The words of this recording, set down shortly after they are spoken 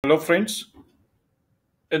Hello friends,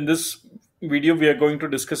 in this video we are going to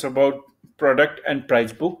discuss about product and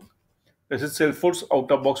price book. This is Salesforce out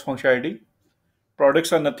of box functionality.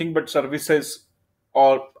 Products are nothing but services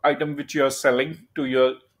or item which you are selling to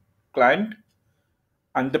your client,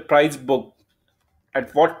 and the price book,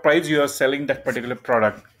 at what price you are selling that particular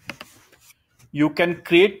product. You can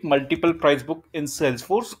create multiple price book in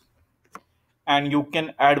Salesforce, and you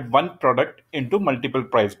can add one product into multiple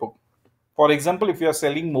price book. For example, if you are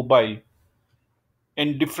selling mobile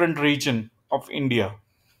in different region of India,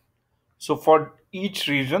 so for each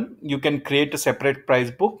region, you can create a separate price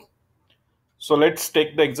book. So let's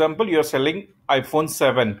take the example, you're selling iPhone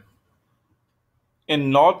 7 in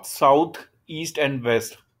North, South, East and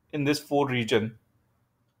West in this four region.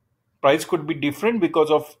 Price could be different because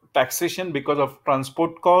of taxation, because of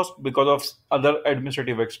transport cost, because of other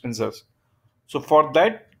administrative expenses. So for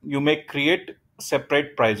that, you may create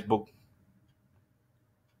separate price book.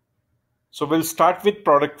 So we'll start with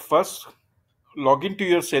product first. Log into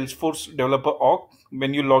your Salesforce developer org.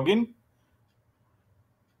 When you log in,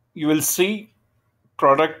 you will see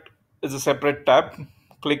product is a separate tab.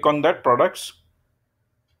 Click on that products.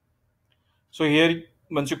 So here,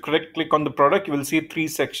 once you click on the product, you will see three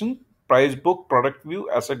sections: price book, product view,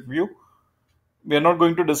 asset view. We are not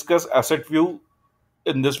going to discuss asset view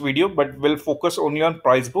in this video, but we'll focus only on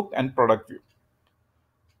price book and product view.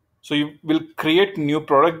 So you will create new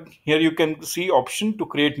product. Here you can see option to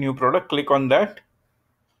create new product. Click on that.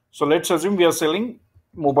 So let's assume we are selling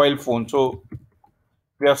mobile phone. So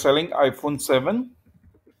we are selling iPhone 7.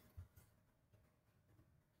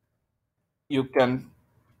 You can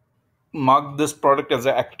mark this product as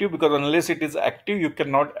active, because unless it is active, you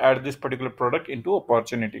cannot add this particular product into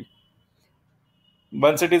opportunity.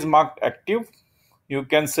 Once it is marked active, you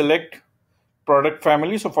can select product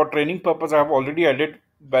family. So for training purpose, I have already added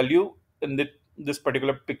value in this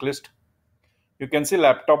particular pick list. You can see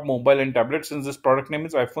laptop, mobile and tablet. Since this product name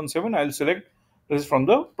is iPhone 7, I'll select this is from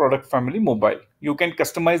the product family mobile. You can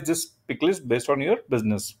customize this pick list based on your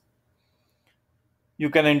business.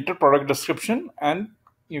 You can enter product description and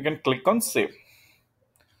you can click on save.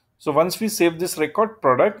 So once we save this record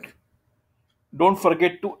product, don't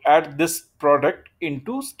forget to add this product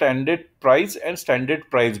into standard price and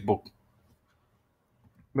standard price book,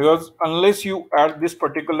 because unless you add this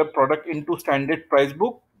particular product into standard price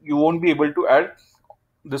book, you won't be able to add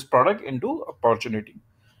this product into opportunity.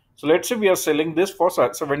 So let's say we are selling this for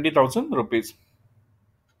 70,000 rupees.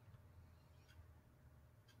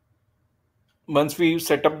 Once we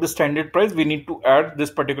set up the standard price, we need to add this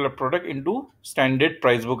particular product into standard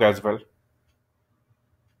price book as well.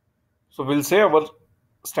 So we'll say our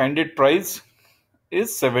standard price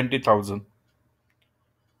is 70,000.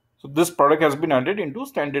 So this product has been added into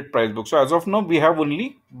standard price book. So as of now, we have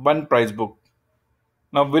only one price book.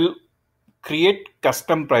 Now we'll create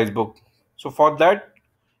custom price book. So for that,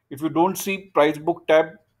 if you don't see price book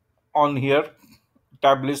tab on here,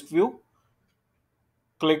 tab list view,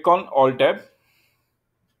 click on all tab.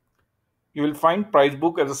 You will find price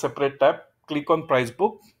book as a separate tab. Click on price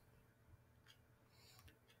book.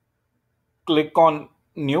 Click on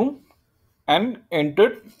new and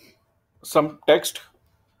enter some text.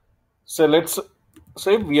 So let's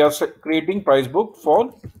say we are creating price book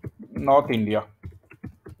for North India.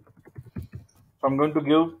 So I'm going to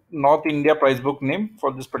give North India price book name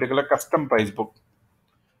for this particular custom price book.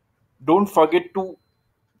 Don't forget to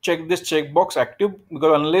check this checkbox active,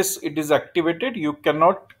 because unless it is activated, you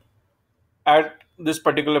cannot add this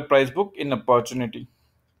particular price book in opportunity.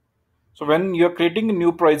 So when you're creating a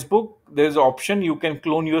new price book, there's an option you can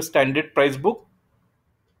clone your standard price book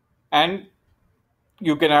and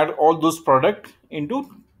you can add all those products into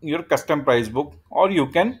your custom price book, or you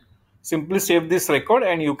can simply save this record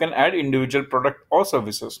and you can add individual product or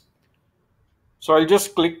services. So I'll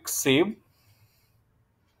just click save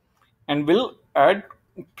and we'll add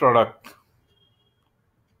product.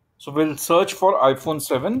 So we'll search for iPhone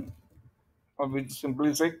 7, or we'll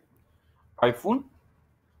simply say iPhone.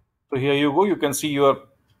 So here you go, you can see your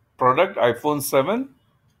product iPhone 7.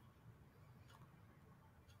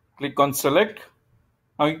 Click on select.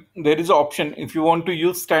 Now there is an option, if you want to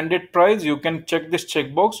use standard price, you can check this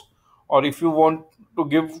checkbox, or if you want to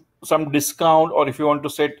give some discount, or if you want to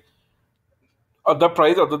set other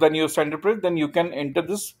price other than your standard price, then you can enter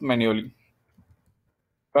this manually.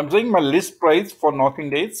 I'm saying my list price for North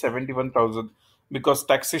India is 71,000, because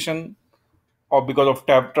taxation or because of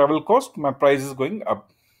travel cost, my price is going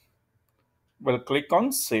up. We'll click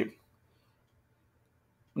on save.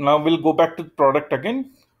 Now we'll go back to the product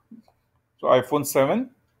again. So iPhone 7.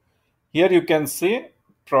 Here you can say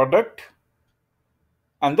product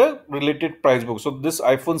and the related price book. So this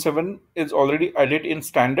iPhone 7 is already added in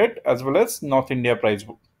standard as well as North India price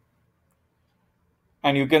book.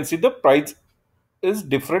 And you can see the price is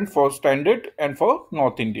different for standard and for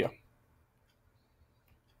North India.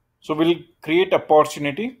 So we'll create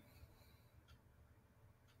opportunity.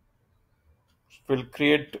 We'll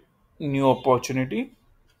create new opportunity.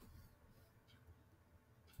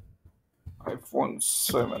 iPhone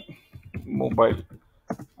 7 mobile.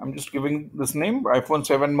 I'm just giving this name iPhone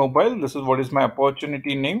 7 mobile. This is what is my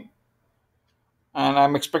opportunity name. And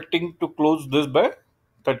I'm expecting to close this by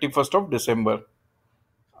 31st of December.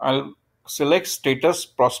 I'll select status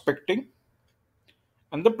prospecting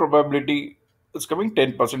and the probability is coming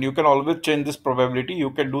 10%. You can always change this probability. You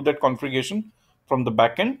can do that configuration from the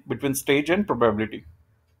backend between stage and probability.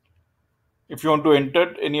 If you want to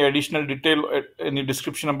enter any additional detail, any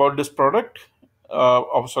description about this product,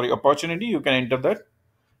 opportunity, you can enter that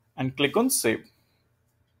and click on save.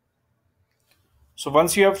 So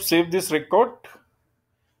once you have saved this record,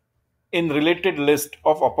 in related list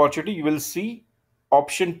of opportunity, you will see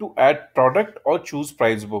option to add product or choose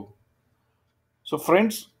price book. So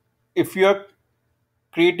friends, if you are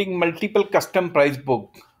creating multiple custom price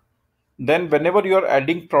book, then whenever you are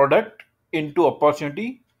adding product into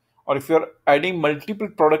opportunity, or if you are adding multiple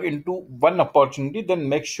product into one opportunity, then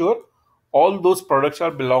make sure all those products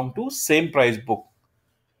are belong to same price book.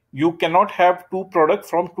 You cannot have two product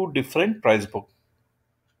from two different price book.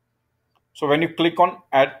 So when you click on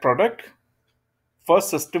add product, first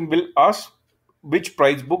system will ask which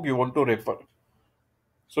price book you want to refer.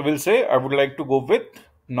 So we'll say I would like to go with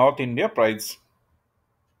North India price.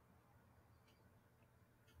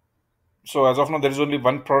 So as of now, there is only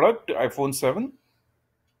one product, iPhone 7.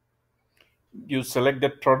 You select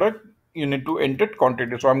that product, you need to enter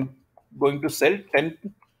quantity. So I'm going to sell 10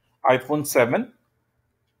 iPhone 7,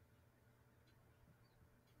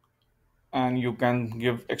 and you can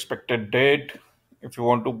give expected date if you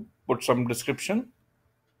want to put some description.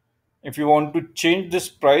 If you want to change this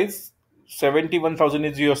price, 71,000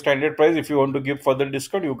 is your standard price. If you want to give further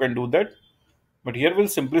discount, you can do that. But here we'll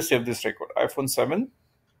simply save this record, iPhone 7.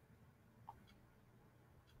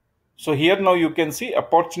 So here now you can see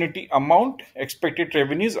opportunity amount, expected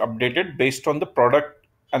revenue is updated based on the product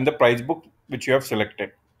and the price book which you have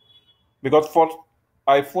selected. Because for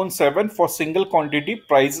iPhone 7 for single quantity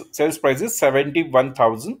price sales price is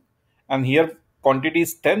 71,000 and here quantity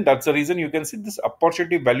is 10. That's the reason you can see this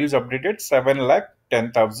opportunity value is updated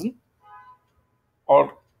 7,10,000,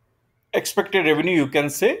 or expected revenue you can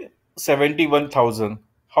say 71,000.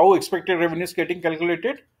 How expected revenue is getting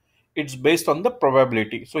calculated? It's based on the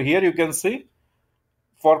probability. So here you can see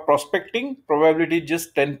for prospecting probability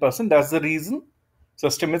just 10%. That's the reason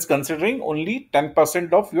system is considering only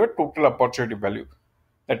 10% of your total opportunity value,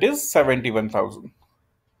 that is 71,000.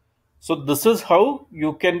 So this is how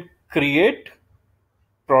you can create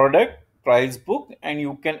product price book and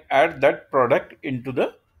you can add that product into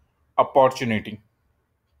the opportunity.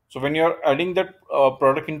 So when you are adding that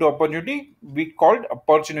product into opportunity, we called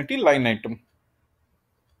opportunity line item.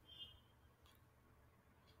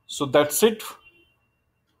 So that's it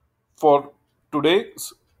for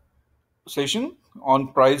today's session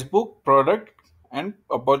on price book, product and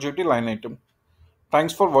opportunity line item.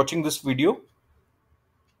 Thanks for watching this video.